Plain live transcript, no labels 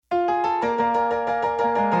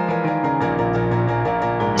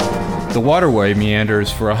The waterway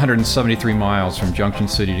meanders for 173 miles from Junction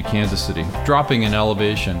City to Kansas City, dropping in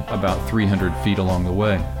elevation about 300 feet along the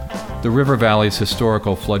way. The river valley's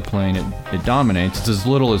historical floodplain it dominates is as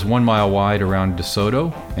little as 1 mile wide around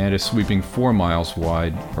DeSoto and a sweeping 4 miles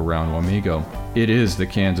wide around Wamego. It is the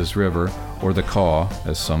Kansas River, or the Kaw,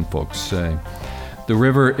 as some folks say. The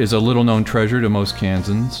river is a little-known treasure to most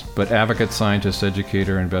Kansans, but advocate, scientist,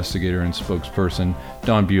 educator, investigator, and spokesperson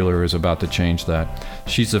Dawn Buehler is about to change that.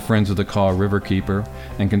 She's the Friends of the Kaw Riverkeeper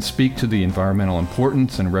and can speak to the environmental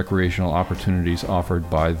importance and recreational opportunities offered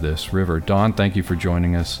by this river. Dawn, thank you for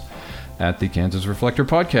joining us at the Kansas Reflector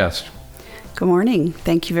podcast. Good morning.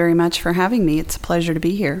 Thank you very much for having me. It's a pleasure to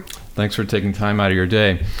be here. Thanks for taking time out of your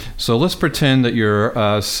day. So let's pretend that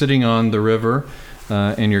you're sitting on the river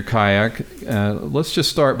in your kayak. Let's just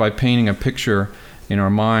start by painting a picture in our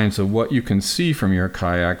minds of what you can see from your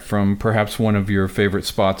kayak from perhaps one of your favorite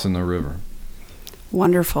spots in the river.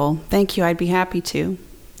 Wonderful. Thank you. I'd be happy to.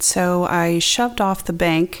 So I shoved off the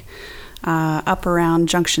bank up around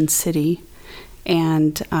Junction City,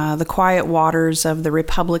 and the quiet waters of the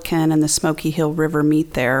Republican and the Smoky Hill River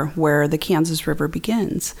meet there where the Kansas River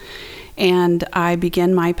begins. And I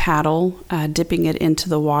begin my paddle, dipping it into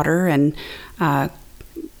the water and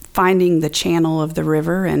finding the channel of the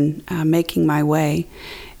river and making my way.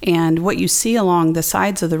 And what you see along the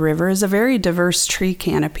sides of the river is a very diverse tree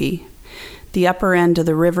canopy. The upper end of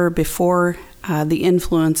the river before the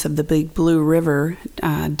influence of the Big Blue River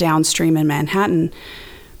downstream in Manhattan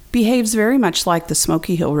behaves very much like the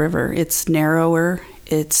Smoky Hill River. It's narrower,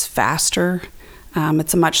 it's faster,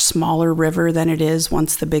 it's a much smaller river than it is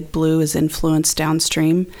once the Big Blue is influenced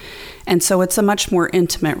downstream. And so it's a much more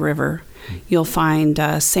intimate river. You'll find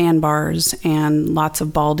sandbars and lots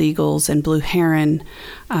of bald eagles and blue heron.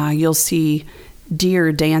 You'll see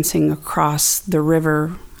deer dancing across the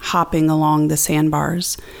river, hopping along the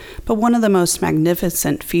sandbars. But one of the most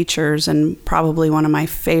magnificent features, and probably one of my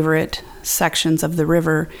favorite sections of the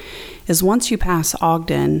river, is once you pass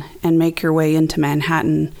Ogden and make your way into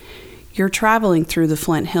Manhattan, you're traveling through the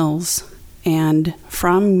Flint Hills. And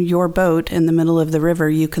from your boat in the middle of the river,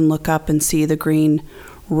 you can look up and see the green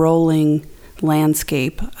rolling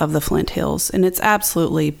landscape of the Flint Hills. And it's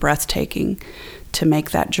absolutely breathtaking to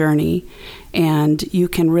make that journey. And you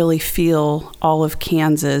can really feel all of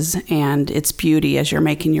Kansas and its beauty as you're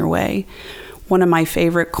making your way. One of my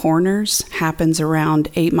favorite corners happens around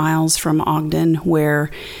 8 miles from Ogden, where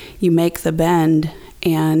you make the bend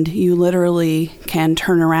and you literally can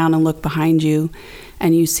turn around and look behind you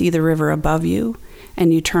and you see the river above you.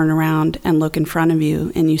 And you turn around and look in front of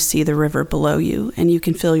you and you see the river below you, and you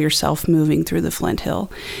can feel yourself moving through the Flint Hill,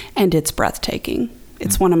 and it's breathtaking.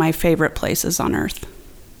 It's one of my favorite places on earth.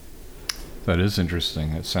 That is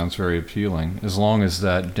interesting. It sounds very appealing, as long as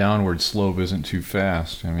that downward slope isn't too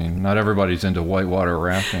fast. I mean, not everybody's into whitewater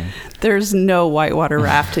rafting. There's no whitewater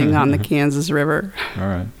rafting on the Kansas River. All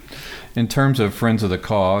right. In terms of Friends of the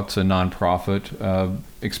Kaw, it's a nonprofit.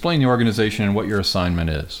 Explain the organization and what your assignment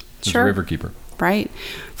is as Sure. a riverkeeper. Right.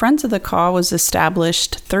 Friends of the Kaw was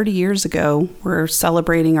established 30 years ago. We're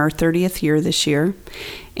celebrating our 30th year this year.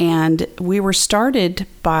 And we were started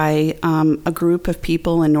by a group of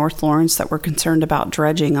people in North Lawrence that were concerned about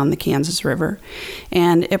dredging on the Kansas River.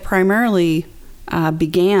 And it primarily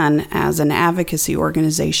began as an advocacy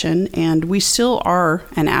organization, and we still are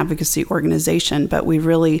an advocacy organization, but we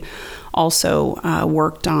really also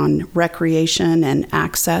worked on recreation and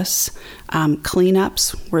access,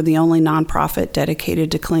 cleanups. We're the only nonprofit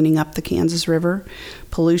dedicated to cleaning up the Kansas River,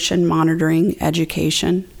 pollution monitoring,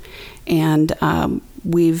 education, and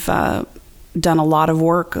we've done a lot of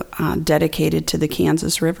work dedicated to the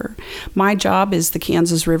Kansas River. My job is the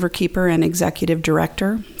Kansas Riverkeeper and Executive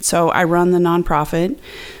Director, so I run the nonprofit,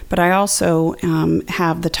 but I also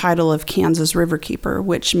have the title of Kansas Riverkeeper,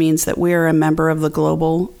 which means that we are a member of the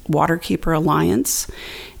Global Waterkeeper Alliance,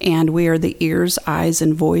 and we are the ears, eyes,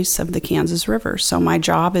 and voice of the Kansas River. So my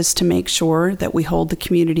job is to make sure that we hold the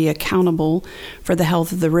community accountable for the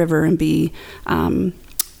health of the river and be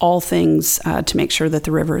all things to make sure that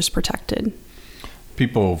the river is protected.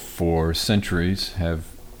 People for centuries have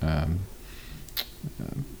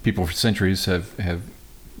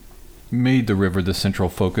made the river the central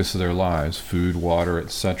focus of their lives, food, water,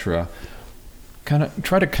 etc. Kind of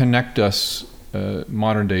try to connect us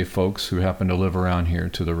modern day folks who happen to live around here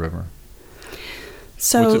to the river.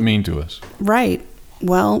 So, what's it mean to us? Right.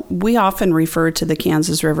 Well, we often refer to the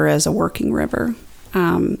Kansas River as a working river.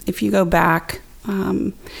 If you go back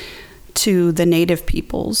to the native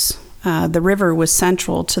peoples, the river was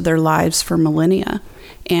central to their lives for millennia,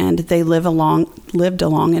 and they lived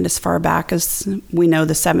along it as far back as we know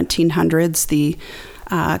the 1700s. The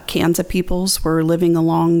Kansa peoples were living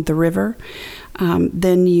along the river.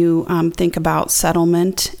 Then you think about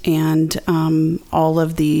settlement and all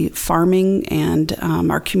of the farming and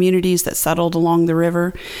our communities that settled along the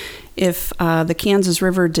river. If the Kansas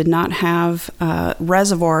River did not have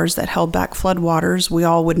reservoirs that held back floodwaters, we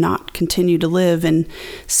all would not continue to live in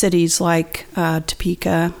cities like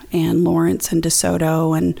Topeka and Lawrence and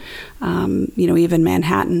DeSoto and even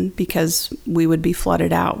Manhattan, because we would be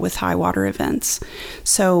flooded out with high water events.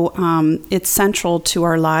 So it's central to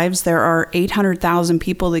our lives. There are 800,000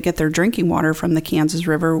 people that get their drinking water from the Kansas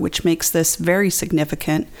River, which makes this very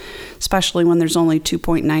significant, especially when there's only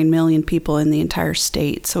 2.9 million people in the entire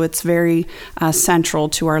state. So it's very central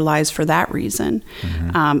to our lives for that reason.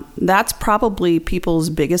 Mm-hmm. That's probably people's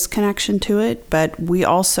biggest connection to it, but we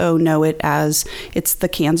also know it as it's the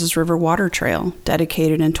Kansas River Water Trail,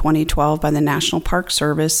 dedicated in 2012 by the National Park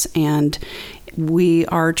Service, and we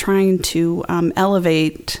are trying to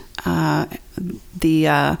highlight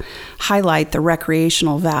the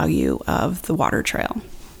recreational value of the water trail.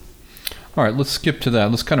 All right, let's skip to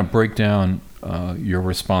that. Let's kind of break down your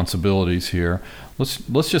responsibilities here.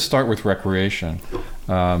 Let's just start with recreation.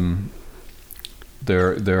 There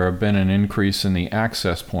have been an increase in the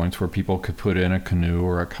access points where people could put in a canoe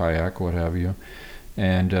or a kayak, what have you,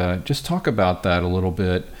 and just talk about that a little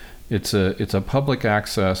bit. It's a public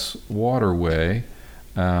access waterway.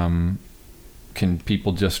 Can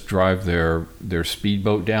people just drive their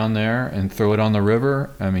speedboat down there and throw it on the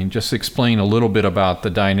river? I mean, just explain a little bit about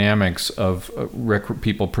the dynamics of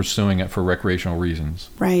people pursuing it for recreational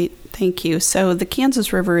reasons. Right. Thank you. So the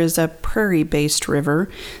Kansas River is a prairie-based river.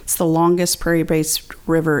 It's the longest prairie-based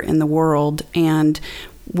river in the world. And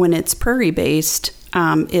when it's prairie-based,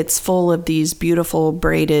 it's full of these beautiful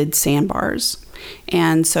braided sandbars.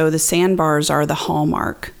 And so the sandbars are the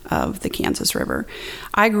hallmark of the Kansas River.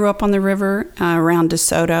 I grew up on the river around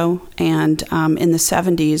DeSoto, and in the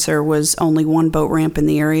 70s there was only one boat ramp in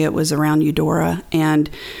the area. It was around Eudora, and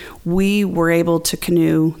we were able to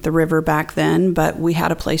canoe the river back then, but we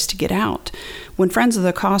had a place to get out. When Friends of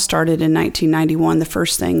the Cause started in 1991, the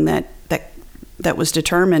first thing that was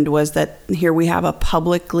determined was that here we have a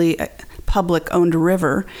public-owned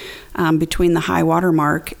river between the high water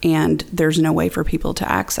mark, and there's no way for people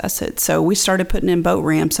to access it. So we started putting in boat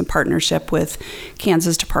ramps in partnership with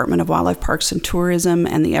Kansas Department of Wildlife Parks and Tourism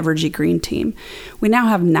and the Evergy Green Team. We now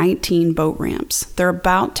have 19 boat ramps. They're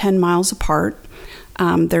about 10 miles apart.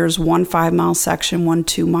 There's one 5-mile section, one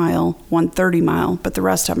 2-mile, one 30-mile, but the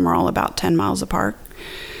rest of them are all about 10 miles apart.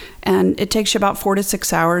 And it takes you about 4 to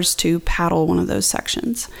 6 hours to paddle one of those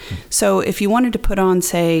sections. So if you wanted to put on,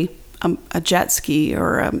 say, a jet ski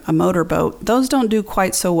or a motorboat, those don't do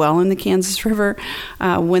quite so well in the Kansas River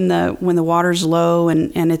when the water's low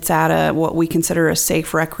and it's at what we consider a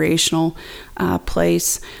safe recreational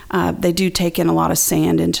place. They do take in a lot of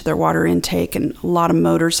sand into their water intake, and a lot of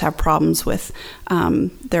motors have problems with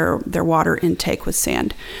their water intake with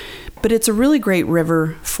sand. But it's a really great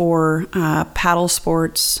river for paddle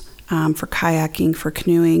sports, for kayaking, for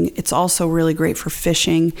canoeing. It's also really great for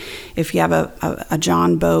fishing. If you have a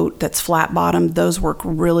John boat that's flat bottomed, those work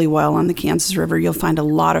really well on the Kansas River. You'll find a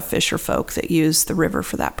lot of fisher folk that use the river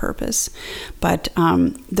for that purpose. But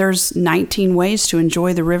there's 19 ways to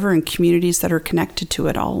enjoy the river and communities that are connected to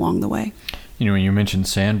it all along the way. You know, when you mentioned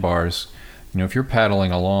sandbars, if you're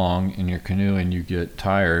paddling along in your canoe and you get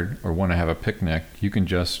tired or want to have a picnic, you can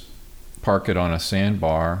just park it on a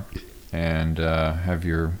sandbar and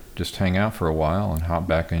just hang out for a while and hop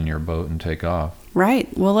back in your boat and take off.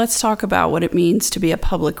 Right. Well, let's talk about what it means to be a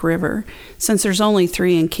public river. Since there's only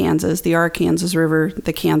 3 in Kansas, the Arkansas River,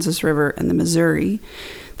 the Kansas River, and the Missouri,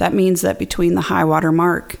 that means that between the high water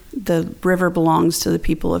mark, the river belongs to the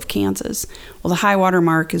people of Kansas. Well, the high water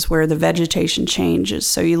mark is where the vegetation changes.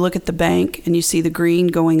 So you look at the bank and you see the green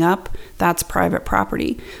going up, that's private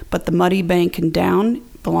property. But the muddy bank and down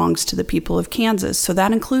belongs to the people of Kansas. So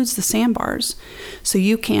that includes the sandbars. So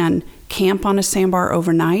you can camp on a sandbar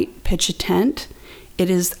overnight, pitch a tent.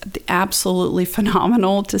 It is absolutely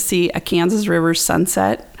phenomenal to see a Kansas River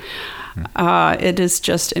sunset. It is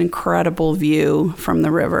just an incredible view from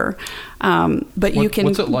the river. But you can.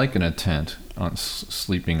 What's it like in a tent,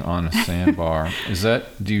 sleeping on a sandbar? Is it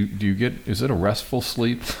a restful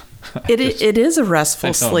sleep? It is a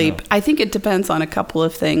restful sleep. I think it depends on a couple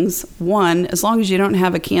of things. One, as long as you don't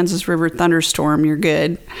have a Kansas River thunderstorm, you're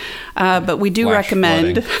good. But we do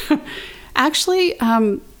recommend. Actually,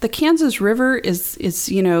 the Kansas River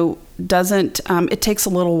doesn't. It takes a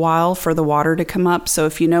little while for the water to come up. So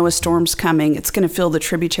if you know a storm's coming, it's going to fill the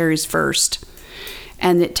tributaries first.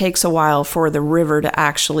 And it takes a while for the river to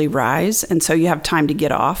actually rise. And so you have time to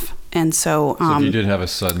get off And so, so if you did have a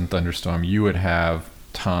sudden thunderstorm, you would have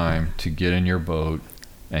time to get in your boat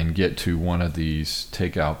and get to one of these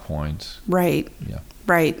takeout points. Right. Yeah.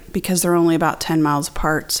 Right, because they're only about 10 miles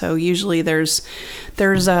apart. So usually there's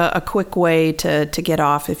a quick way to get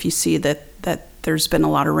off if you see that there's been a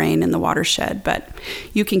lot of rain in the watershed. But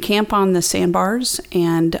you can camp on the sandbars,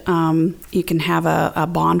 and you can have a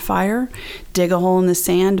bonfire, dig a hole in the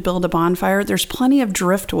sand, build a bonfire. There's plenty of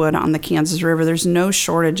driftwood on the Kansas River. There's no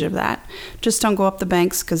shortage of that. Just don't go up the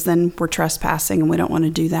banks, because then we're trespassing and we don't want to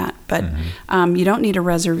do that. But you don't need a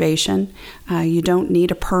reservation. You don't need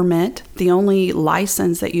a permit. The only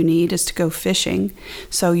license that you need is to go fishing.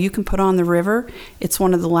 So you can put on the river. It's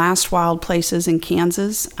one of the last wild places in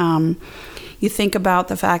Kansas. You think about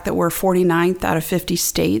the fact that we're 49th out of 50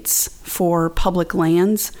 states for public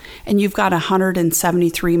lands, and you've got a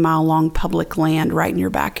 173-mile-long public land right in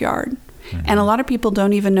your backyard. And a lot of people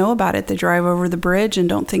don't even know about it. They drive over the bridge and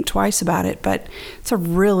don't think twice about it, but it's a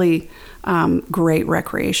really great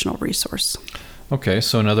recreational resource. Okay,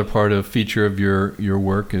 so another feature of your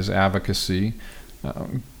work is advocacy.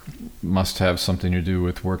 Must have something to do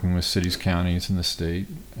with working with cities, counties, and the state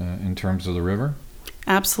in terms of the river?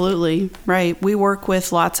 Absolutely, right. We work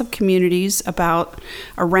with lots of communities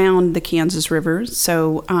around the Kansas River.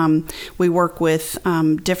 So we work with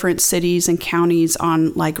different cities and counties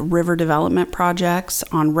on like river development projects,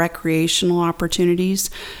 on recreational opportunities.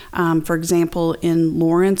 For example, in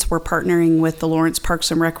Lawrence, we're partnering with the Lawrence Parks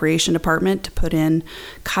and Recreation Department to put in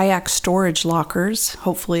kayak storage lockers,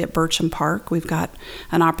 hopefully at Bircham Park. We've got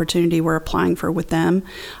an opportunity we're applying for with them.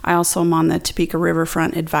 I also am on the Topeka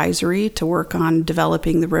Riverfront Advisory to work on developing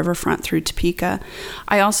the riverfront through Topeka.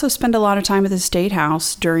 I also spend a lot of time at the State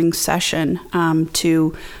House during session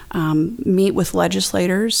to meet with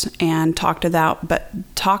legislators and talk to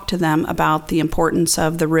them about the importance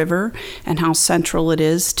of the river and how central it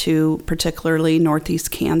is to particularly Northeast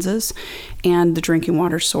Kansas and the drinking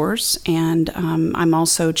water source. And I'm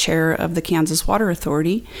also chair of the Kansas Water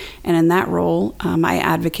Authority, and in that role I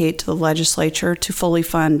advocate to the legislature to fully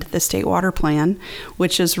fund the state water plan,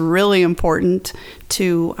 which is really important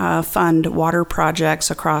to fund water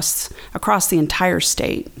projects across the entire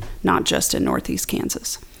state, not just in Northeast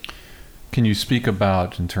Kansas. Can you speak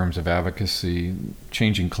about, in terms of advocacy,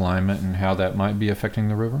 changing climate and how that might be affecting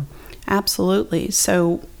the river? Absolutely.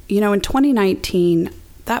 So, in 2019,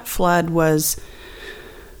 that flood was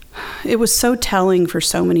so telling for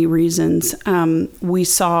so many reasons. We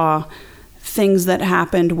saw things that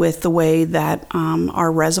happened with the way that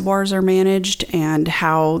our reservoirs are managed and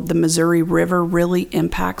how the Missouri River really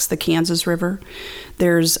impacts the Kansas River.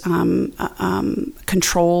 There's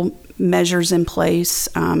control measures in place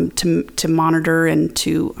to monitor and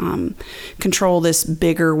to control this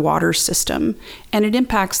bigger water system. And it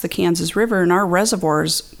impacts the Kansas River, and our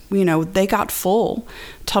reservoirs, they got full.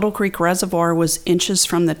 Tuttle Creek Reservoir was inches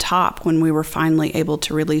from the top when we were finally able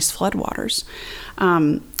to release floodwaters.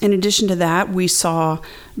 In addition to that, we saw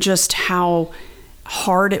just how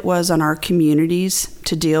hard it was on our communities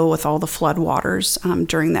to deal with all the floodwaters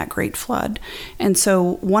during that great flood. And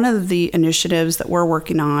so one of the initiatives that we're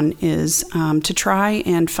working on is to try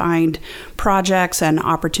and find projects and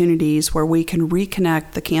opportunities where we can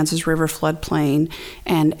reconnect the Kansas River floodplain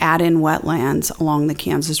and add in wetlands along the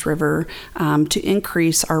Kansas River to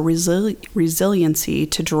increase our resiliency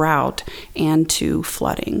to drought and to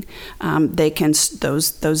flooding.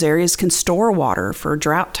 Those areas can store water for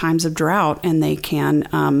times of drought, and they can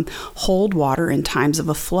hold water in times of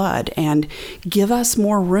a flood and give us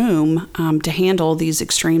more room to handle these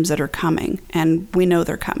extremes that are coming, and we know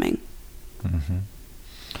they're coming. Mm-hmm.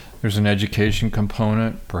 There's an education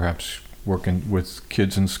component, perhaps working with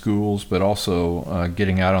kids in schools, but also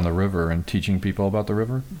getting out on the river and teaching people about the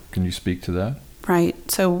river. Can you speak to that? Right.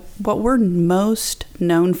 So what we're most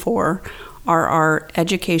known for are our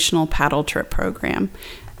educational paddle trip program.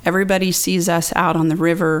 Everybody sees us out on the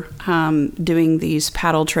river doing these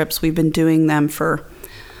paddle trips. We've been doing them for,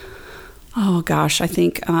 I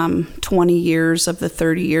think 20 years of the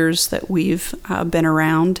 30 years that we've been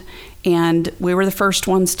around. And we were the first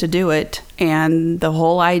ones to do it. And the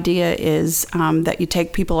whole idea is that you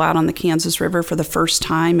take people out on the Kansas River for the first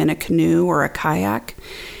time in a canoe or a kayak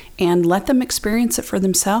and let them experience it for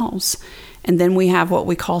themselves. And then we have what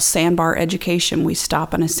we call sandbar education. We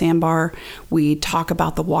stop on a sandbar. We talk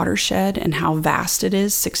about the watershed and how vast it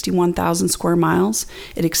is, 61,000 square miles.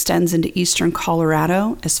 It extends into eastern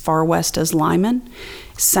Colorado, as far west as Lyman,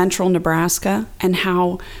 central Nebraska, and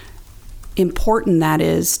how important that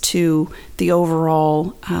is to the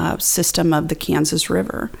overall system of the Kansas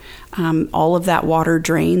River. All of that water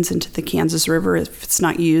drains into the Kansas River if it's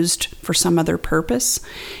not used for some other purpose.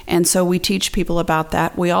 And so we teach people about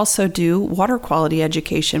that. We also do water quality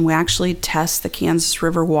education. We actually test the Kansas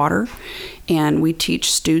River water, and we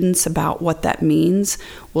teach students about what that means.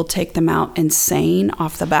 We'll take them out and seine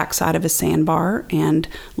off the backside of a sandbar and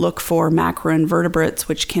look for macroinvertebrates,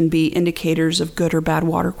 which can be indicators of good or bad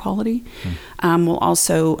water quality. We'll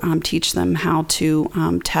also teach them how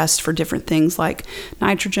to test for different things like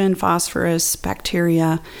nitrogen, phosphorus,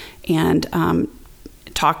 bacteria, and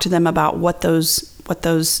talk to them about what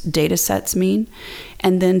those data sets mean.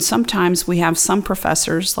 And then sometimes we have some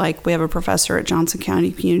professors, like we have a professor at Johnson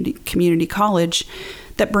County Community College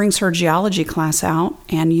that brings her geology class out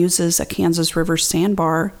and uses a Kansas River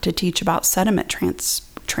sandbar to teach about sediment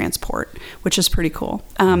transport, which is pretty cool.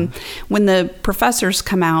 When the professors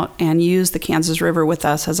come out and use the Kansas River with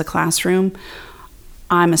us as a classroom,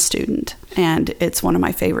 I'm a student, and it's one of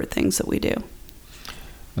my favorite things that we do.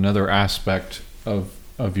 Another aspect of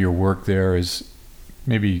your work there is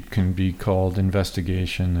maybe can be called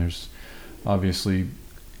investigation. There's obviously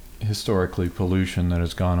historically pollution that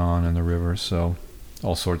has gone on in the river, so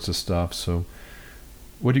all sorts of stuff. So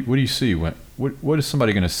what do you see? What is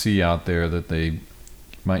somebody going to see out there that they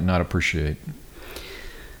might not appreciate?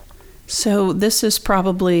 So this is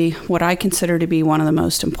probably what I consider to be one of the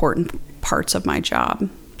most important parts of my job.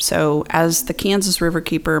 So as the Kansas River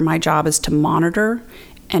Keeper, my job is to monitor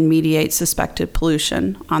and mediate suspected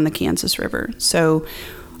pollution on the Kansas River. So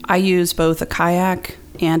I use both a kayak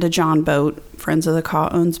and a John boat. Friends of the Caw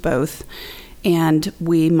owns both. And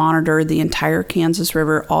we monitor the entire Kansas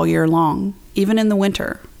River all year long. Even in the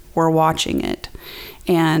winter, we're watching it.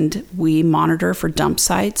 And we monitor for dump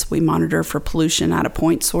sites. We monitor for pollution out of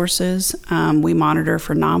point sources. We monitor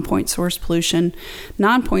for non-point source pollution.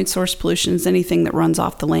 Non-point source pollution is anything that runs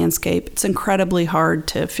off the landscape. It's incredibly hard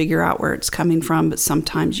to figure out where it's coming from, but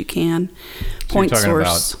sometimes you can. So you're talking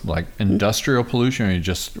about like industrial pollution, or you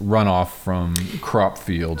just runoff from crop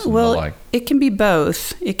fields and the like? It can be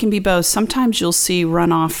both. Sometimes you'll see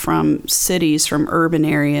runoff from cities, from urban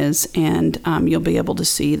areas, and you'll be able to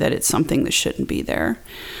see that it's something that shouldn't be there.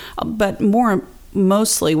 But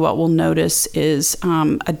mostly what we'll notice is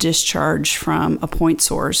a discharge from a point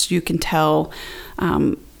source. You can tell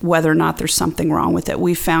whether or not there's something wrong with it.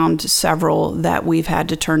 We found several that we've had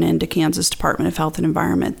to turn into Kansas Department of Health and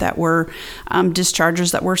Environment that were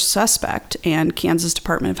discharges that were suspect, and Kansas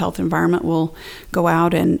Department of Health and Environment will go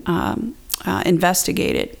out and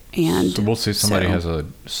investigate it. And so we'll say somebody has a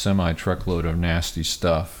semi-truckload of nasty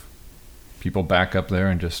stuff. People back up there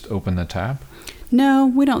and just open the tap? No,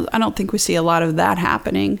 we don't. I don't think we see a lot of that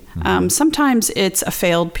happening. Mm-hmm. Sometimes it's a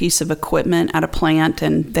failed piece of equipment at a plant,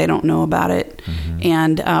 and they don't know about it,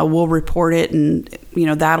 and we'll report it, and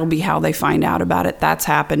that'll be how they find out about it. That's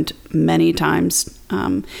happened many times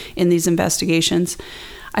in these investigations.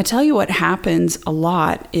 I tell you what happens a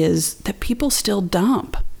lot is that people still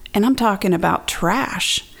dump, and I'm talking about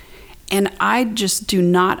trash. And I just do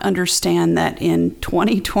not understand that in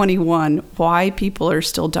 2021 why people are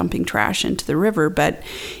still dumping trash into the river, but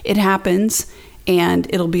it happens, and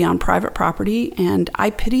it'll be on private property, and I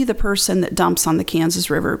pity the person that dumps on the Kansas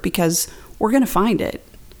River because we're going to find it.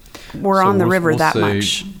 We're on the river that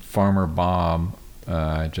much. Farmer Bob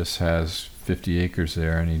just has 50 acres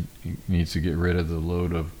there, and he needs to get rid of the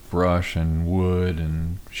load of brush and wood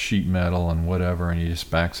and sheet metal and whatever, and he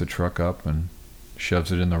just backs a truck up and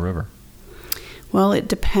shoves it in the river. Well, it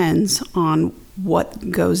depends on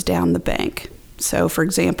what goes down the bank. So, for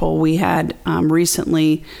example, we had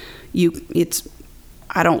recently,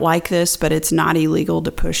 I don't like this, but it's not illegal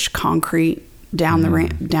to push concrete down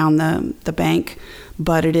the bank,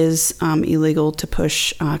 but it is illegal to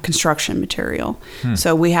push construction material.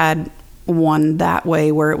 So we had one that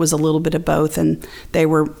way where it was a little bit of both, and they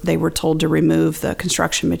were told to remove the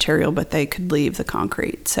construction material, but they could leave the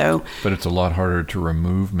concrete. So, but it's a lot harder to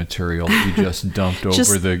remove material that you just dumped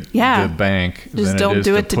over the bank just than don't it is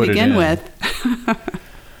do to it to put begin it in. with.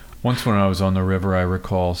 Once when I was on the river, I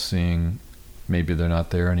recall seeing, maybe they're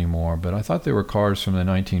not there anymore, but I thought they were cars from the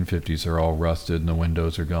 1950s. They're all rusted and the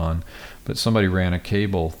windows are gone, but somebody ran a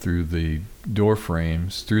cable through the door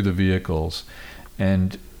frames, through the vehicles,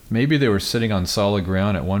 and maybe they were sitting on solid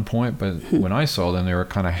ground at one point, but when I saw them, they were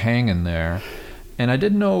kind of hanging there. And I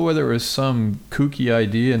didn't know whether it was some kooky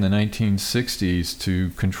idea in the 1960s to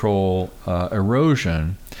control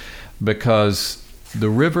erosion, because the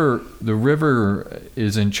river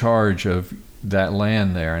is in charge of that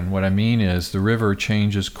land there. And what I mean is the river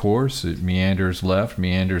changes course. It meanders left,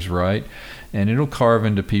 meanders right, and it'll carve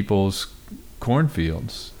into people's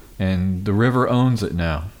cornfields. and the river owns it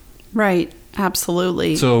now. Right.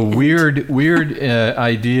 Absolutely. So weird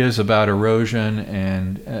ideas about erosion,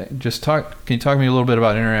 and can you talk to me a little bit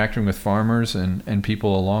about interacting with farmers and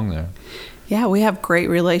people along there? Yeah, we have great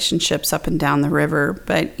relationships up and down the river,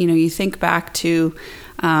 but you think back to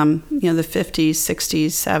the 50s, 60s,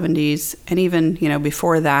 70s, and even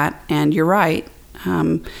before that, and you're right.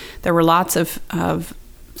 There were lots of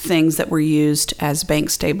things that were used as bank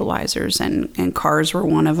stabilizers, and cars were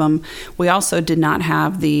one of them. We also did not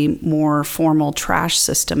have the more formal trash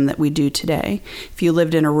system that we do today. If you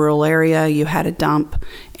lived in a rural area, you had a dump,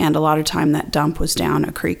 and a lot of time that dump was down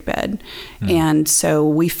a creek bed. And so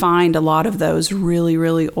we find a lot of those really,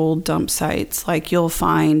 really old dump sites. Like you'll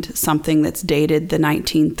find something that's dated the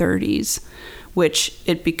 1930s, which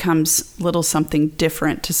it becomes little something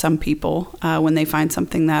different to some people when they find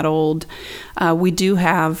something that old. We do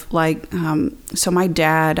have so my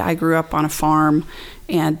dad, I grew up on a farm,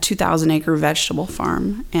 and 2,000-acre vegetable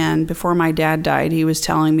farm. And before my dad died, he was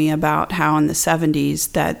telling me about how in the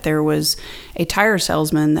 70s that there was a tire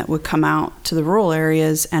salesman that would come out to the rural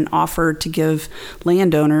areas and offer to give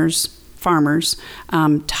landowners, farmers,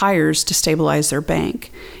 tires to stabilize their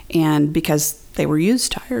bank, and because they were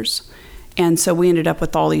used tires. And so we ended up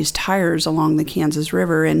with all these tires along the Kansas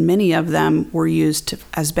River, and many of them were used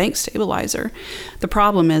as bank stabilizer. The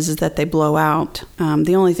problem is that they blow out.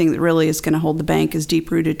 The only thing that really is going to hold the bank is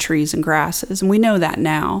deep-rooted trees and grasses, and we know that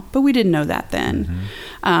now, but we didn't know that then.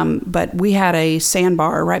 But we had a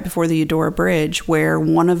sandbar right before the Eudora Bridge where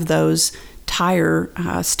one of those tire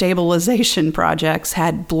stabilization projects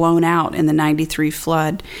had blown out in the 93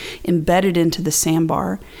 flood, embedded into the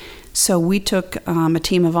sandbar. So we took a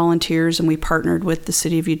team of volunteers, and we partnered with the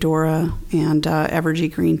City of Eudora and Evergy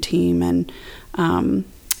Green Team, and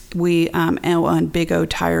we and Big O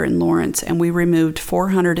Tire in Lawrence, and we removed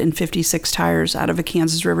 456 tires out of a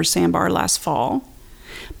Kansas River sandbar last fall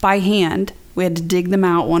by hand. We had to dig them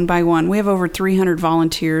out one by one. We have over 300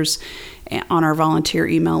 volunteers on our volunteer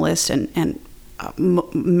email list, and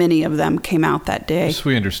many of them came out that day. Just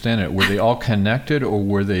so we understand it, were they all connected, or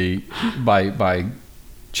were they by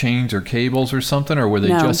chains or cables or something, or were they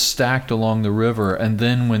just stacked along the river, and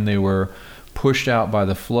then when they were pushed out by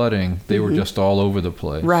the flooding, they were just all over the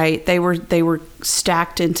place? Right. They were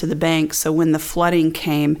stacked into the bank, so when the flooding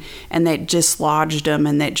came and they dislodged them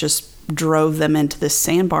and they just drove them into the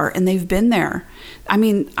sandbar, and they've been there. I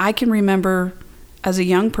mean, I can remember as a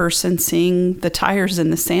young person seeing the tires in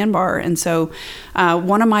the sandbar, and so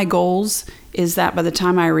one of my goals is that by the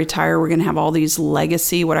time I retire, we're going to have all these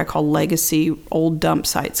what I call legacy old dump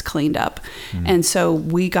sites cleaned up. And so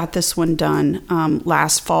we got this one done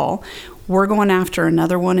last fall. We're going after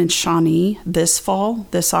another one in Shawnee this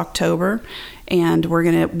October. And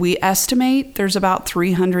we estimate there's about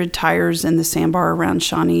 300 tires in the sandbar around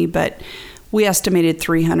Shawnee, but we estimated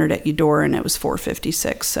 300 at Eudora, and it was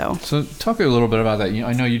 456. So talk a little bit about that.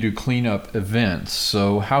 I know you do cleanup events.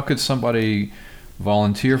 So how could somebody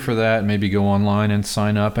volunteer for that, maybe go online and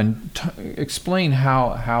sign up, and explain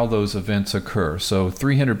how those events occur? So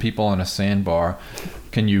 300 people on a sandbar.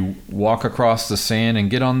 Can you walk across the sand and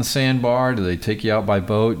get on the sandbar? Do they take you out by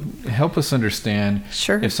boat? Help us understand,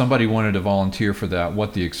 if somebody wanted to volunteer for that,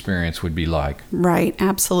 what the experience would be like. Right,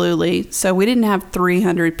 absolutely. So we didn't have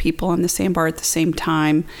 300 people on the sandbar at the same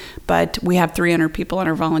time, but we have 300 people on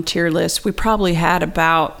our volunteer list. We probably had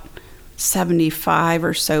about 75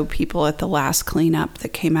 or so people at the last cleanup that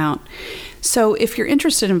came out. So if you're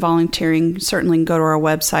interested in volunteering, certainly go to our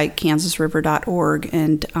website, kansasriver.org,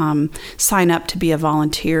 and sign up to be a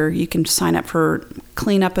volunteer. You can sign up for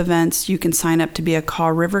cleanup events. You can sign up to be a Kaw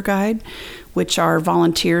River Guide, which are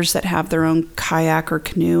volunteers that have their own kayak or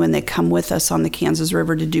canoe, and they come with us on the Kansas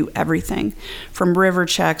River to do everything, from river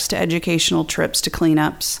checks to educational trips to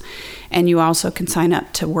cleanups. And you also can sign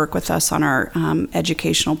up to work with us on our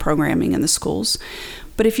educational programming in the schools.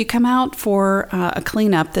 But if you come out for a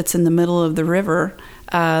cleanup that's in the middle of the river,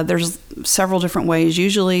 there's several different ways.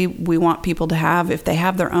 Usually we want people to have, if they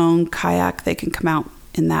have their own kayak, they can come out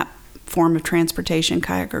in that form of transportation,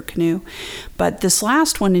 kayak or canoe. But this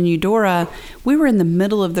last one in Eudora, we were in the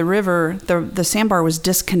middle of the river. The sandbar was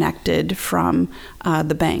disconnected from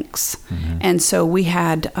the banks. And so we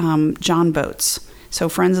had John boats. So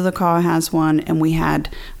Friends of the Kaw has one, and we had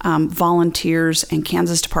volunteers and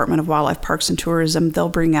Kansas Department of Wildlife Parks and Tourism. They'll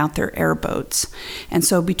bring out their airboats. And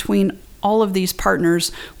so between all of these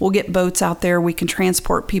partners will get boats out there. We can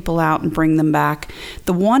transport people out and bring them back.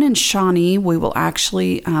 The one in Shawnee, we will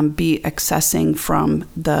actually be accessing from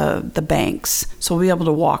the banks. So we'll be able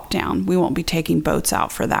to walk down. We won't be taking boats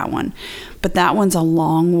out for that one. But that one's a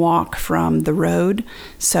long walk from the road.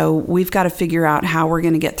 So we've got to figure out how we're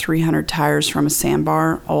going to get 300 tires from a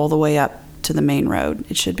sandbar all the way up to the main road.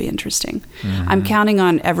 It should be interesting. Mm-hmm. I'm counting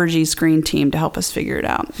on Evergy's green team to help us figure it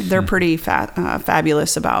out. They're pretty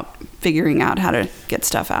fabulous about figuring out how to get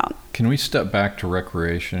stuff out. Can we step back to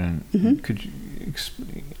recreation? Mm-hmm. Could you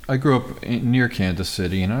I grew up near Kansas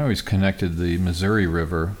City, and I always connected the Missouri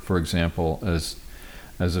River, for example, as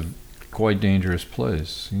a quite dangerous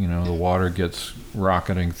place. You know, the water gets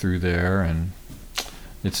rocketing through there, and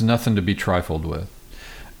it's nothing to be trifled with.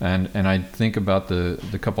 And I think about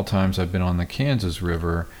the couple times I've been on the Kansas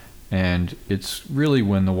River, and it's really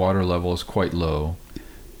when the water level is quite low,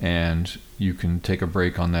 and you can take a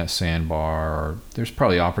break on that sandbar, or there's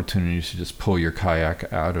probably opportunities to just pull your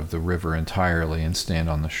kayak out of the river entirely and stand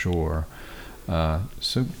on the shore.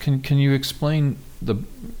 So can you explain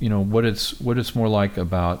what it's more like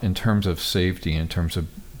about in terms of safety, in terms of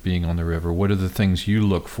being on the river? What are the things you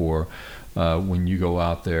look for when you go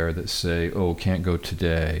out there that say, oh, can't go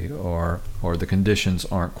today, or the conditions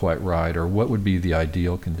aren't quite right, or what would be the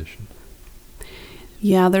ideal condition?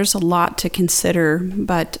 Yeah, there's a lot to consider,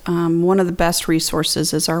 but one of the best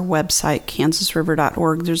resources is our website,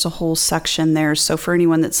 kansasriver.org. There's a whole section there, so for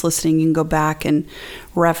anyone that's listening, you can go back and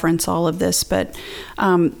reference all of this. But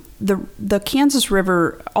the Kansas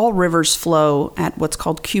River, all rivers flow at what's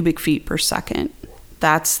called cubic feet per second.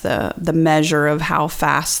 That's the measure of how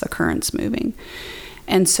fast the current's moving.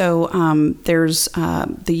 And so there's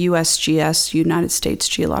the USGS, United States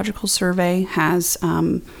Geological Survey, has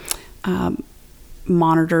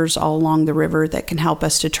monitors all along the river that can help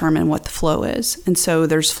us determine what the flow is. And so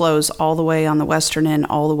there's flows all the way on the western end,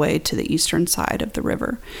 all the way to the eastern side of the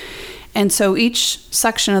river. And so each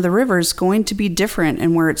section of the river is going to be different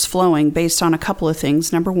in where it's flowing based on a couple of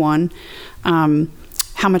things. Number one,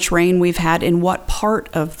 how much rain we've had in what part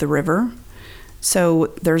of the river.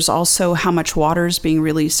 So there's also how much water is being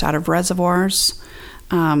released out of reservoirs.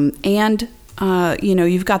 And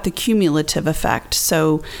you've got the cumulative effect.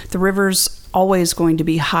 So the river's always going to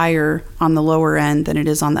be higher on the lower end than it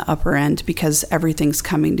is on the upper end because everything's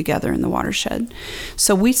coming together in the watershed.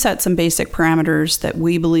 So we set some basic parameters that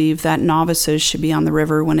we believe that novices should be on the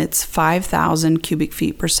river when it's 5,000 cubic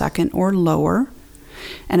feet per second or lower.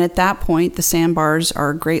 And at that point, the sandbars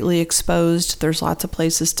are greatly exposed. There's lots of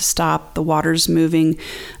places to stop. The water's moving.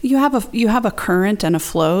 You have a current and a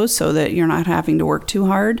flow so that you're not having to work too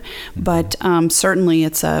hard. But certainly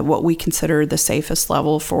it's what we consider the safest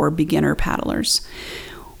level for beginner paddlers.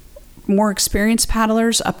 More experienced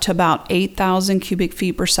paddlers up to about 8,000 cubic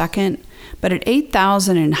feet per second. But at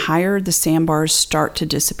 8,000 and higher, the sandbars start to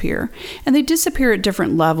disappear. And they disappear at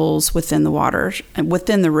different levels within the water,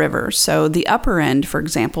 within the river. So the upper end, for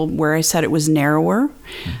example, where I said it was narrower,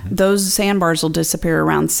 those sandbars will disappear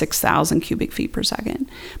around 6,000 cubic feet per second.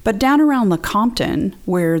 But down around Lecompton,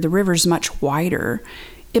 where the river's much wider,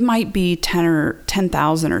 it might be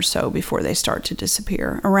 10,000 or so before they start to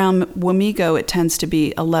disappear. Around Wamego, it tends to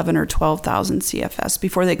be 11 or 12,000 CFS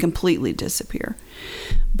before they completely disappear.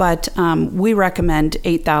 But we recommend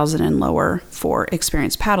 8,000 and lower for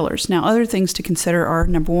experienced paddlers. Now, other things to consider are,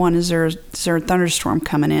 number one, is there a thunderstorm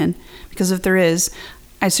coming in? Because if there is,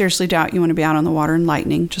 I seriously doubt you want to be out on the water in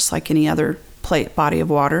lightning, just like any other body of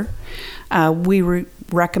water. We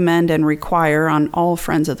recommend and require on all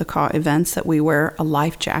Friends of the Caw events that we wear a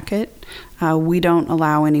life jacket. We don't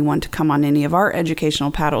allow anyone to come on any of our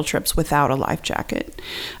educational paddle trips without a life jacket.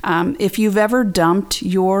 If you've ever dumped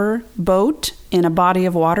your boat in a body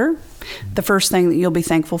of water, the first thing that you'll be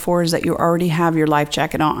thankful for is that you already have your life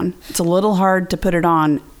jacket on. It's a little hard to put it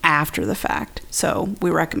on after the fact, so we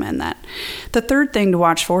recommend that. The third thing to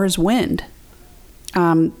watch for is wind.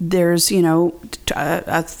 There's,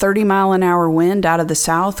 a 30 mile an hour wind out of the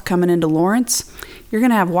south coming into Lawrence. You're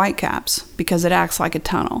going to have whitecaps because it acts like a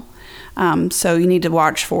tunnel. So you need to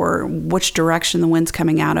watch for which direction the wind's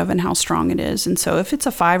coming out of and how strong it is. And so if it's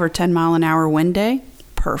a 5 or 10 mile an hour wind day,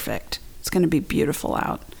 perfect. It's going to be beautiful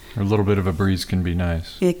out. A little bit of a breeze can be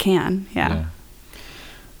nice. It can, yeah.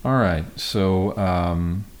 All right. So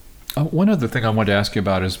one other thing I wanted to ask you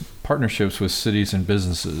about is partnerships with cities and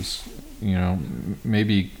businesses.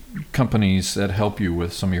 Maybe companies that help you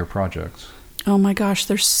with some of your projects. Oh my gosh,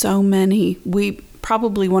 there's so many. We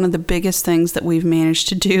probably one of the biggest things that we've managed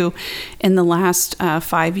to do in the last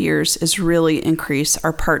 5 years is really increase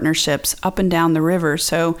our partnerships up and down the river.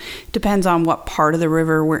 So it depends on what part of the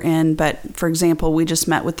river we're in. But for example, we just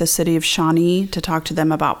met with the city of Shawnee to talk to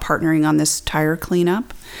them about partnering on this tire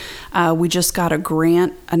cleanup. We just got a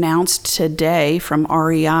grant announced today from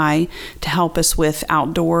REI to help us with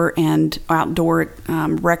outdoor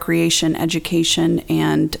recreation, education,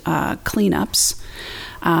 and cleanups.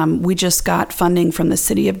 We just got funding from the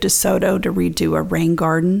city of DeSoto to redo a rain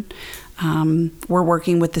garden. We're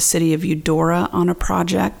working with the city of Eudora on a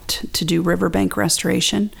project to do riverbank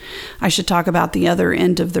restoration. I should talk about the other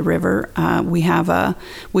end of the river.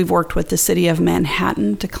 We've worked with the city of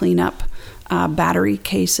Manhattan to clean up battery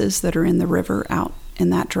cases that are in the river out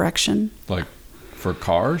in that direction. Like for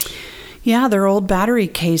cars? Yeah, they're old battery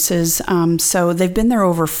cases. So they've been there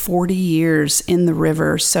over 40 years in the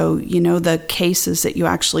river. So, the cases that you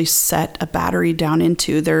actually set a battery down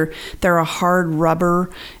into, they're a hard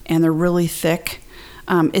rubber and they're really thick.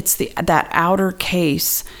 It's that outer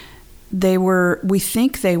case. We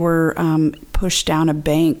think they were pushed down a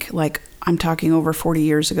bank, like I'm talking over 40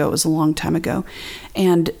 years ago. It was a long time ago.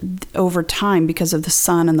 And over time, because of the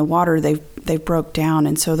sun and the water, they've broke down.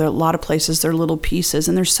 And so there are a lot of places, they're little pieces.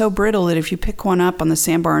 And they're so brittle that if you pick one up on the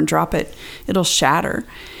sandbar and drop it, it'll shatter.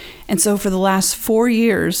 And so for the last 4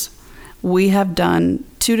 years, we have done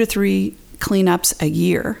 2 to 3 cleanups a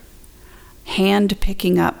year, hand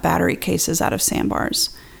picking up battery cases out of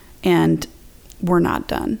sandbars. And we're not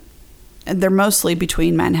done. They're mostly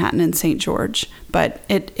between Manhattan and St. George, but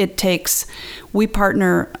it takes, we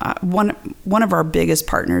partner, one of our biggest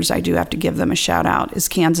partners, I do have to give them a shout out, is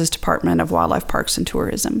Kansas Department of Wildlife Parks and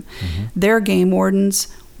Tourism. Mm-hmm. Their game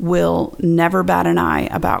wardens will never bat an eye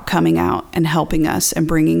about coming out and helping us and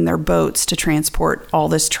bringing their boats to transport all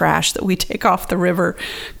this trash that we take off the river.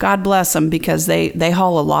 God bless them, because they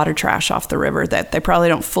haul a lot of trash off the river that they probably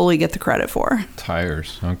don't fully get the credit for.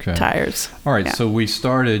 Tires, okay. Tires. All right, yeah. So we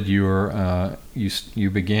started you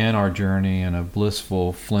began our journey in a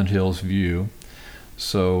blissful Flint Hills view.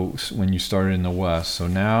 So when you started in the west, so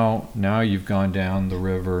now you've gone down the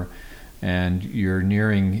river and you're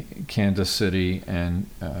nearing Kansas City, and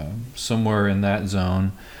somewhere in that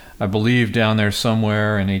zone, I believe down there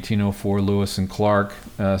somewhere in 1804, Lewis and Clark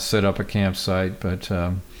set up a campsite. But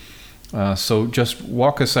so just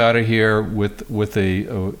walk us out of here with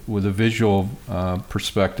a visual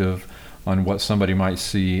perspective on what somebody might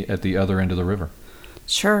see at the other end of the river.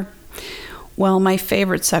 Sure. Well, my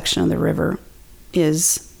favorite section of the river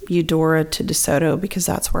is Eudora to DeSoto, because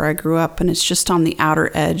that's where I grew up, and it's just on the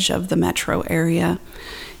outer edge of the metro area.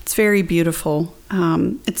 It's very beautiful.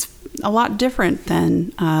 It's a lot different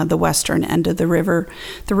than the western end of the river.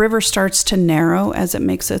 The river starts to narrow as it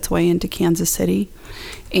makes its way into Kansas City,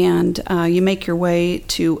 and you make your way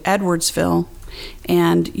to Edwardsville,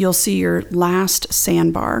 and you'll see your last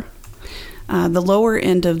sandbar. The lower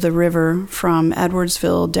end of the river from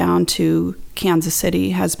Edwardsville down to Kansas City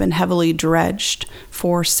has been heavily dredged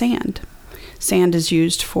for sand. Sand is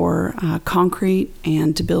used for concrete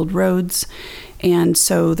and to build roads. And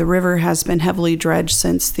so the river has been heavily dredged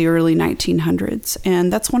since the early 1900s.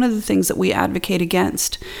 And that's one of the things that we advocate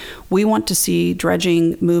against. We want to see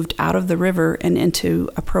dredging moved out of the river and into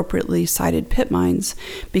appropriately sited pit mines,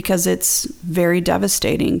 because it's very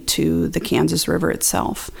devastating to the Kansas River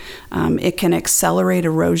itself. It can accelerate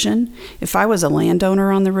erosion. If I was a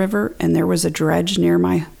landowner on the river and there was a dredge near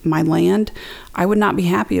my land, I would not be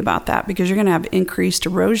happy about that, because you're going to have increased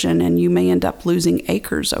erosion and you may end up losing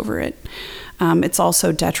acres over it. It's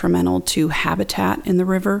also detrimental to habitat in the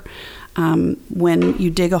river. When you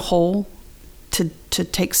dig a hole to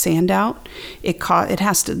take sand out,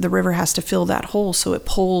 the river has to fill that hole, so it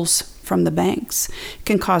pulls from the banks. It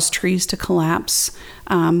can cause trees to collapse,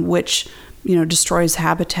 which destroys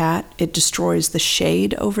habitat. It destroys the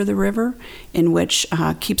shade over the river, in which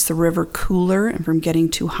keeps the river cooler and from getting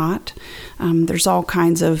too hot. There's all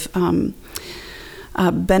kinds of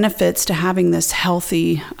benefits to having this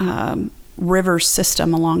healthy river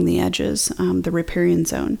system along the edges, the riparian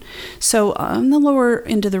zone. So on the lower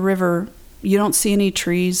end of the river, you don't see any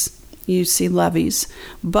trees, you see levees.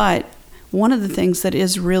 But one of the things that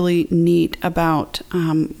is really neat about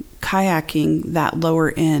kayaking that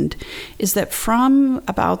lower end is that from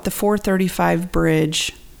about the 435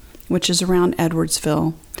 bridge, which is around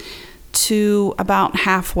Edwardsville, to about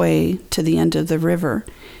halfway to the end of the river,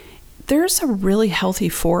 there's a really healthy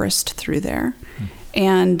forest through there.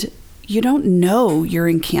 And you don't know you're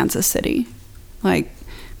in Kansas City. Like,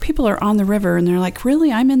 people are on the river and they're like,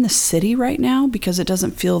 really, I'm in the city right now? Because it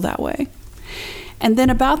doesn't feel that way. And then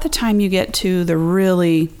about the time you get to the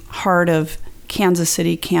really heart of Kansas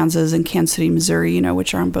City, Kansas, and Kansas City, Missouri,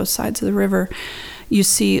 which are on both sides of the river, you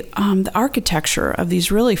see the architecture of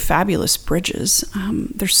these really fabulous bridges.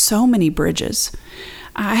 There's so many bridges.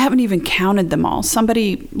 I haven't even counted them all.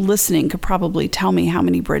 Somebody listening could probably tell me how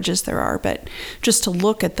many bridges there are, but just to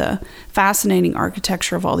look at the fascinating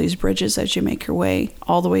architecture of all these bridges as you make your way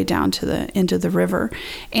all the way down to into the river,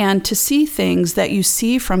 and to see things that you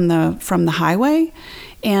see from the highway,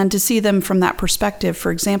 and to see them from that perspective.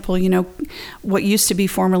 For example, what used to be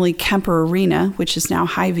formerly Kemper Arena, which is now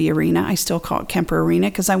Hy-Vee Arena. I still call it Kemper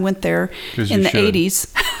Arena because I went there in the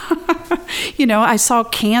 80s. I saw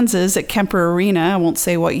Kansas at Kemper Arena. I won't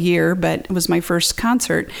say what year, but it was my first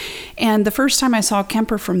concert. And the first time I saw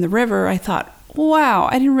Kemper from the river, I thought, wow,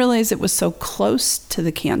 I didn't realize it was so close to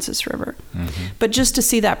the Kansas River. Mm-hmm. But just to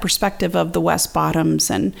see that perspective of the West Bottoms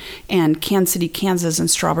and Kansas City, Kansas, and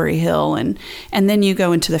Strawberry Hill, and then you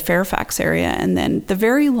go into the Fairfax area, and then the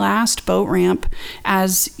very last boat ramp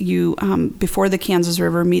as you before the Kansas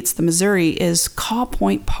River meets the Missouri is Caw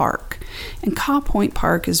Point Park. And Caw Point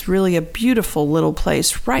Park is really a beautiful little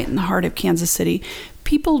place right in the heart of Kansas City.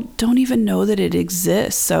 People don't even know that it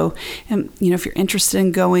exists. So, if you're interested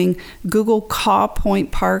in going, Google Caw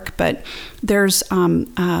Point Park, but there's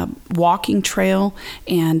a walking trail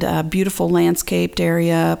and a beautiful landscaped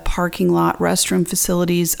area, parking lot, restroom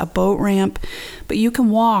facilities, a boat ramp. But you can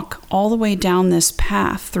walk all the way down this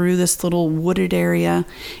path through this little wooded area,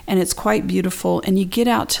 and it's quite beautiful. And you get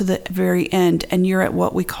out to the very end, and you're at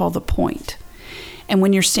what we call the point. And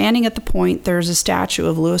when you're standing at the point, there's a statue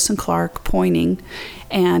of Lewis and Clark pointing,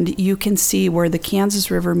 and you can see where the Kansas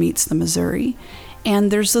River meets the Missouri.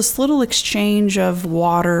 And there's this little exchange of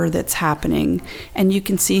water that's happening, and you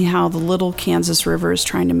can see how the little Kansas River is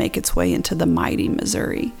trying to make its way into the mighty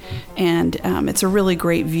Missouri. And it's a really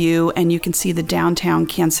great view, and you can see the downtown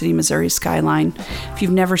Kansas City, Missouri skyline. If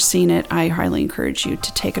you've never seen it, I highly encourage you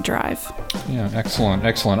to take a drive. Yeah, excellent.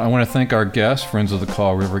 I want to thank our guest, Friends of the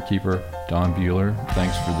Kaw River Keeper, Dawn Buehler.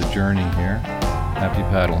 Thanks for the journey here. Happy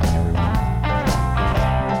paddling, everyone.